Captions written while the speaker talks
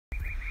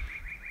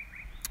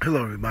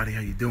Hello everybody,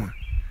 how you doing?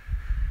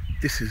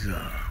 This is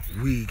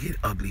We Get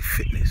Ugly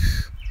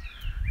Fitness.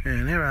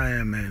 And here I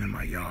am, man, in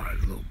my yard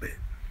a little bit,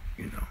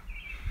 you know.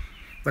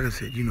 Like I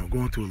said,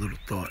 going through a little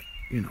thought,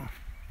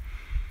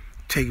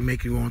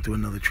 making going through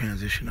another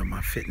transition of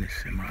my fitness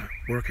and my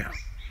workout.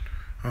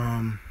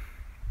 I'm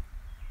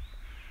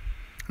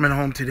at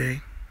home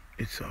today.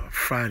 It's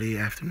Friday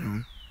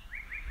afternoon,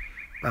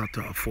 about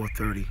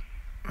 4:30.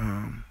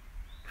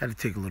 Had to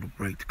take a little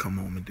break to come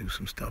home and do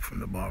some stuff from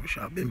the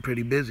barbershop. Been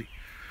pretty busy.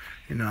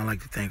 I'd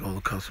like to thank all the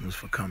customers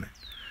for coming.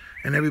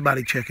 And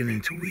everybody checking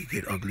into We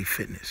Get Ugly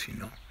Fitness,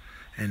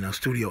 And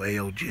Studio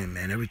AO Gym,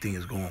 man, everything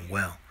is going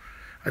well.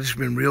 I've just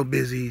been real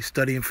busy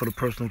studying for the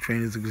personal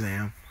trainer's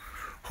exam.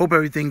 Hope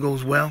everything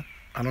goes well.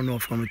 I don't know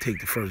if I'm going to take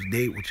the first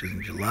date, which is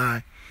in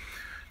July,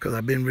 because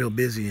I've been real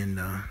busy and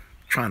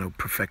trying to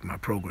perfect my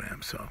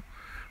program, so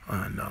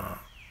on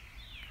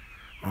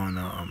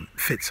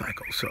Fit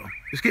Cycle. So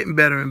it's getting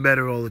better and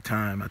better all the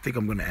time. I think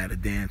I'm going to add a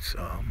dance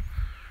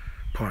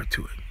part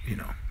to it,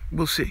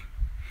 We'll see.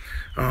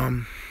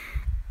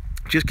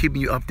 Just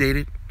keeping you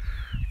updated.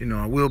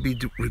 I will be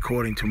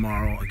recording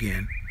tomorrow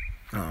again.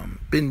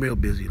 Been real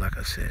busy, like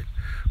I said.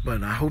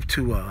 But I hope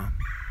to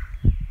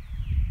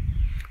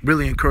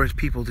really encourage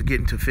people to get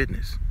into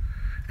fitness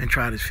and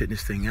try this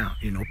fitness thing out.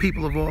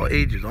 People of all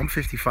ages. I'm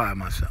 55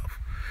 myself.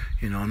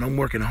 And I'm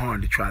working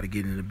hard to try to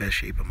get in the best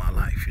shape of my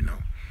life,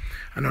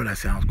 I know that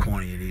sounds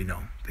corny,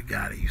 the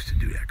guy that used to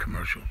do that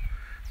commercial,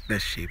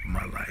 best shape of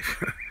my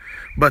life.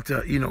 But,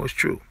 it's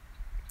true.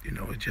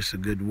 It's just a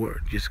good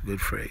word, just a good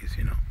phrase,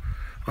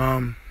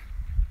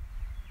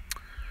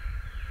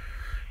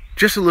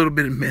 Just a little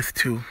bit of myth,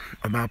 too,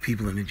 about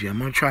people in the gym. I'm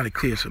going to try to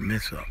clear some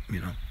myths up,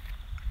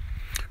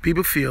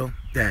 People feel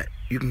that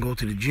you can go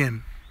to the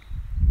gym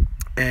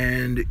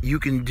and you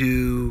can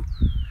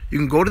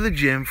go to the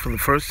gym for the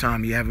first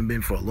time you haven't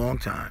been for a long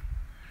time.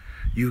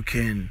 You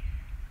can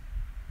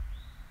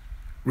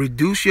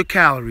reduce your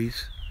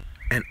calories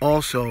and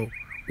also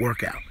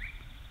work out.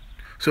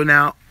 So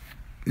now,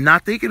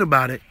 not thinking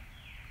about it,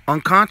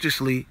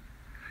 unconsciously,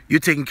 you're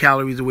taking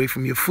calories away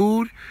from your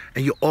food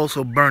and you're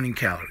also burning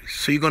calories.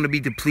 So you're going to be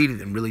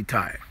depleted and really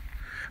tired.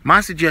 My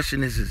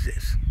suggestion is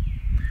this.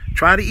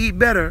 Try to eat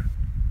better,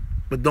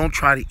 but don't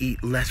try to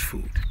eat less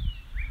food.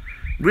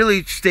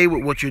 Really stay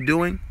with what you're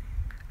doing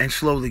and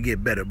slowly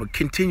get better, but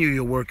continue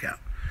your workout.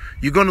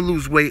 You're going to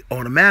lose weight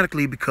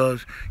automatically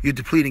because you're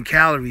depleting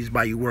calories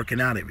by you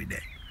working out every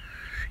day.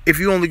 If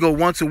you only go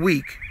once a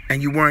week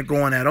and you weren't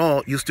going at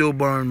all, you'll still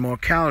burn more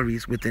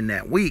calories within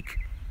that week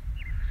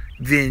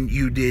than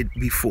you did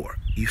before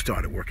you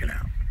started working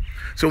out.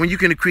 So when you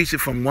can increase it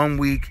from 1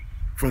 week,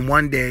 from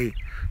 1 day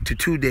to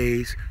 2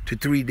 days to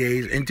 3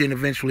 days, and then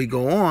eventually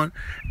go on,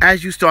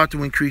 as you start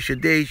to increase your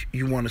days,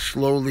 you want to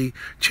slowly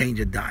change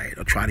your diet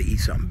or try to eat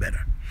something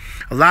better.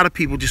 A lot of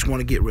people just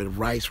want to get rid of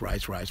rice,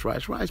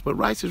 but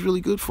rice is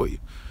really good for you.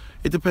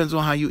 It depends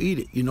on how you eat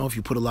it. If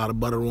you put a lot of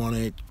butter on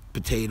it,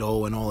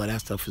 potato and all of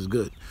that stuff is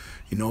good.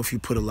 If you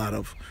put a lot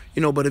of,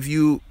 but if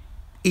you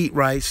eat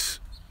rice,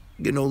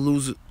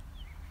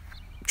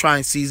 try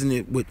and season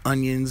it with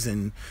onions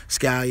and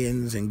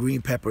scallions and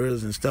green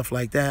peppers and stuff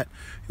like that.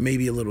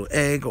 Maybe a little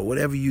egg or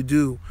whatever you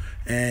do.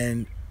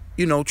 And,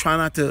 try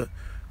not to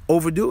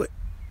overdo it.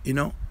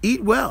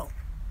 Eat well,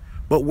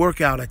 but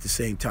work out at the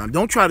same time.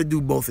 Don't try to do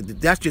both.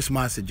 That's just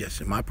my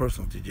suggestion, my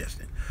personal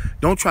suggestion.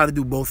 Don't try to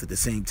do both at the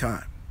same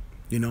time.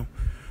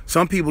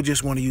 Some people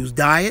just want to use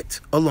diet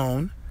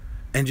alone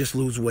and just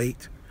lose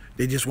weight.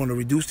 They just want to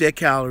reduce their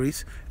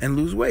calories and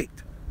lose weight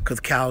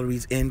because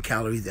calories in,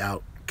 calories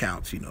out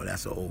counts.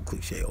 That's an old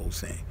cliche, old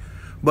saying.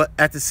 But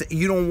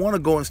you don't want to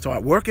go and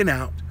start working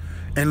out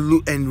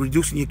and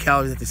reducing your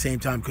calories at the same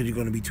time because you're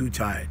going to be too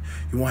tired.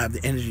 You won't have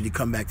the energy to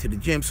come back to the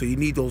gym. So you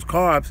need those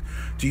carbs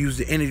to use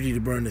the energy to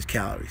burn those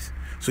calories.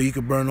 So you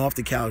can burn off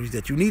the calories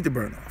that you need to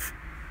burn off.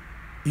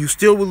 You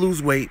still will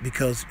lose weight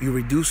because you're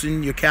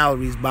reducing your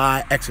calories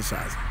by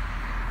exercising.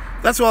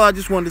 That's all I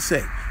just wanted to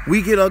say.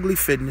 We Get Ugly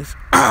Fitness.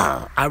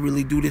 I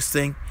really do this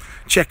thing.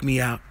 Check me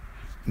out.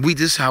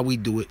 This is how we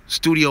do it.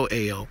 Studio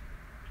AO.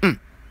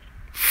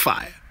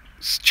 Fire.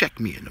 Check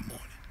me in the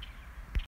morning.